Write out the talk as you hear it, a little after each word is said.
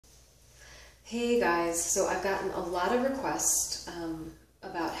Hey guys, so I've gotten a lot of requests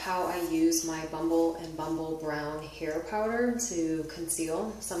about how I use my Bumble and Bumble Brown hair powder to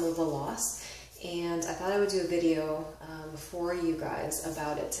conceal some of the loss, and I thought I would do a video for you guys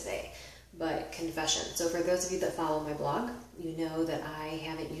about it today. But confession, so for those of you that follow my blog, you know that I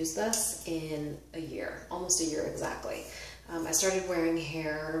haven't used this in a year, almost a year exactly. I started wearing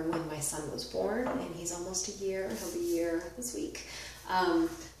hair when my son was born, and he's almost a year. He'll be a year this week.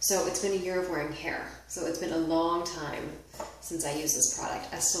 So it's been a year of wearing hair. So it's been a long time since I used this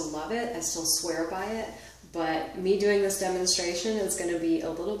product. I still love it. I still swear by it. But me doing this demonstration is going to be a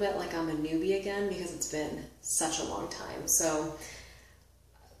little bit like I'm a newbie again because it's been such a long time. So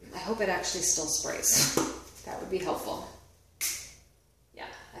I hope it actually still sprays. That would be helpful. Yeah,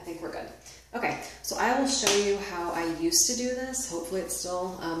 I think we're good. Okay, so I will show you how I used to do this. Hopefully it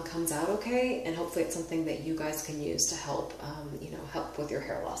still comes out okay, and hopefully it's something that you guys can use to help, help with your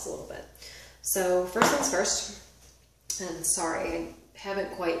hair loss a little bit. So first things first, and sorry, I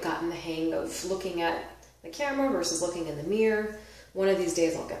haven't quite gotten the hang of looking at the camera versus looking in the mirror. One of these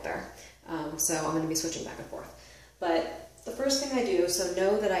days I'll get there. So I'm going to be switching back and forth. But the first thing I do, so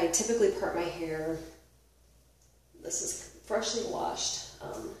know that I typically part my hair, this is freshly washed,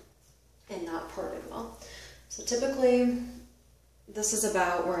 and not parted well. So typically, this is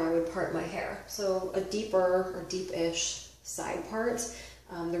about where I would part my hair. So a deeper or deep-ish side part.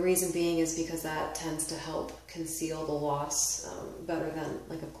 The reason being is because that tends to help conceal the loss better than,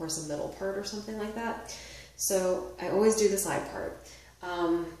 like, of course, a middle part or something like that. So I always do the side part.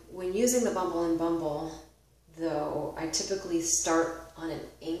 When using the Bumble and Bumble, though, I typically start on an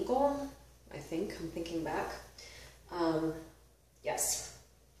angle, I think. I'm thinking back. Yes.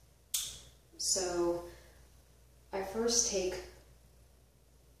 So I first take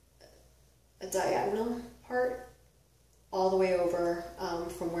a diagonal part all the way over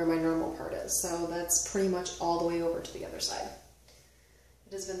from where my normal part is. So that's pretty much all the way over to the other side.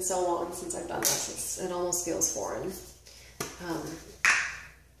 It has been so long since I've done this, it almost feels foreign.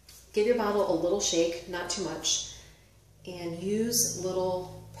 Give your bottle a little shake, not too much, and use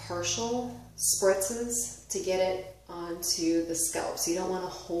little partial spritzes to get it onto the scalp. So you don't want to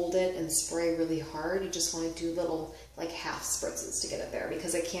hold it and spray really hard. You just want to do little, like, half spritzes to get it there,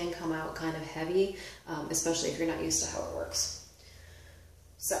 because it can come out kind of heavy, especially if you're not used to how it works.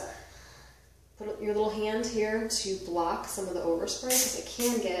 So put your little hand here to block some of the overspray, because it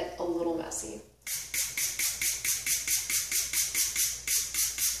can get a little messy.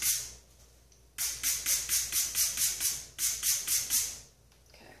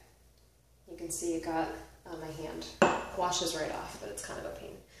 Okay, you can see it got on my hand. Washes right off, but it's kind of a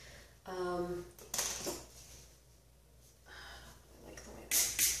pain. I like the way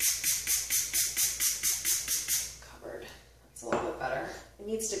that's covered. That's a little bit better. It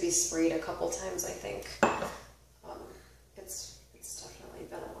needs to be sprayed a couple times, I think. It's definitely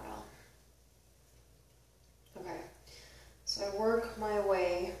been a while. Okay, so I work my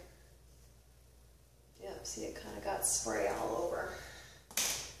way. Yep, see, it kind of got spray all over.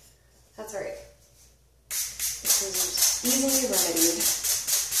 That's all right. This is easily remedied.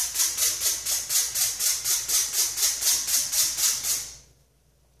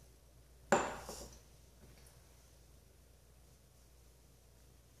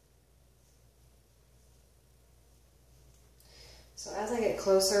 So as I get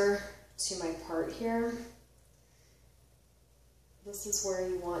closer to my part here, this is where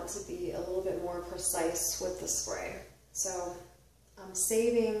you want to be a little bit more precise with the spray. So I'm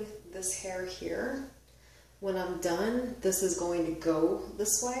saving this hair here. When I'm done, this is going to go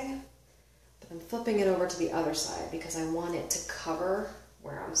this way, but I'm flipping it over to the other side because I want it to cover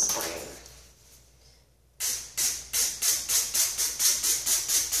where I'm spraying.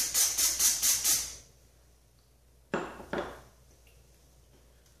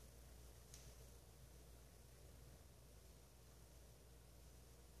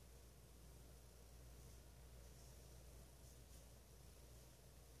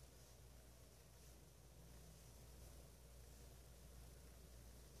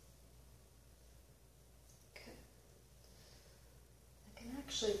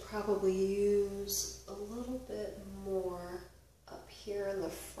 Actually probably use a little bit more up here in the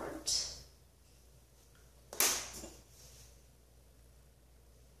front.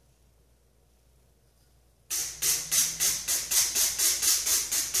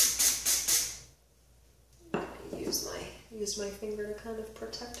 I'm gonna use my finger to kind of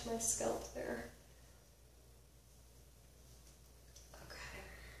protect my scalp there. Okay,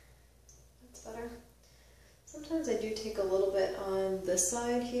 that's better. Sometimes I do take a little bit on this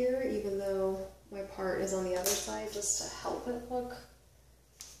side here, even though my part is on the other side, just to help it look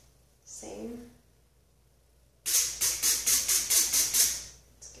same.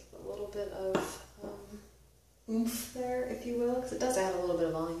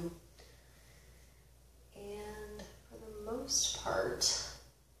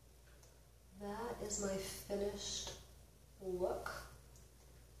 is my finished look.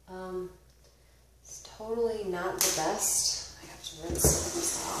 It's totally not the best. I have to rinse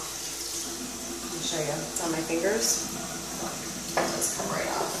this off. Let me show you. It's on my fingers. Look, it does come right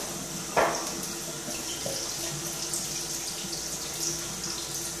off.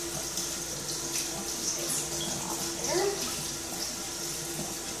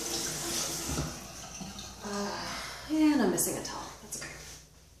 And I'm missing a towel. That's okay.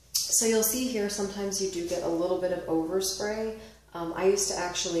 So you'll see here sometimes you do get a little bit of overspray. I used to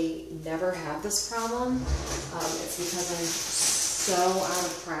actually never have this problem. It's because I'm so out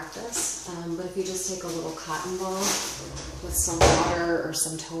of practice. But if you just take a little cotton ball with some water or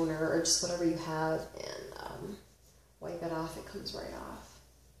some toner or just whatever you have and wipe it off, it comes right off.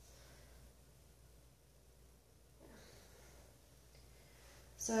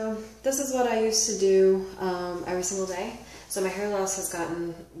 So this is what I used to do every single day. So my hair loss has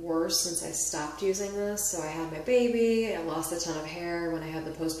gotten worse since I stopped using this. So I had my baby, I lost a ton of hair when I had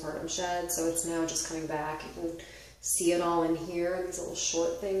the postpartum shed, so it's now just coming back. You can see it all in here. These little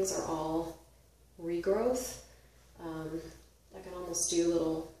short things are all regrowth. I can almost do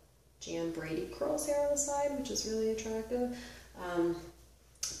little Jan Brady curls here on the side, which is really attractive.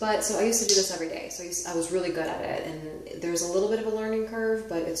 But so I used to do this every day, so I was really good at it, and there's a little bit of a learning curve,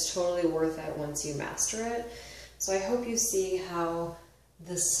 but it's totally worth it once you master it. So I hope you see how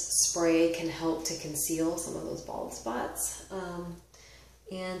this spray can help to conceal some of those bald spots.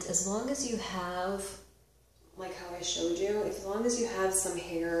 And as long as you have, like how I showed you, as long as you have some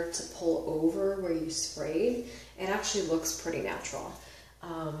hair to pull over where you sprayed, it actually looks pretty natural.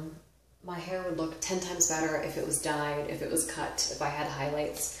 My hair would look 10 times better if it was dyed, if it was cut, if I had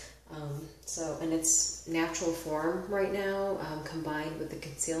highlights. So in its natural form right now, combined with the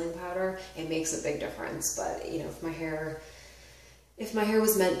concealing powder, it makes a big difference. But you know, if my hair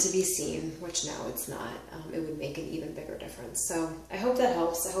was meant to be seen, which now it's not, it would make an even bigger difference. So I hope that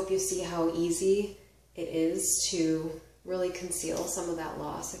helps. I hope you see how easy it is to really conceal some of that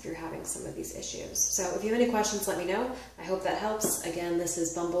loss if you're having some of these issues. So if you have any questions, let me know. I hope that helps. Again, this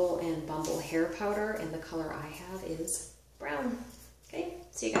is Bumble and Bumble hair powder, and the color I have is brown. Okay,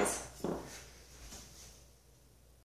 see you guys.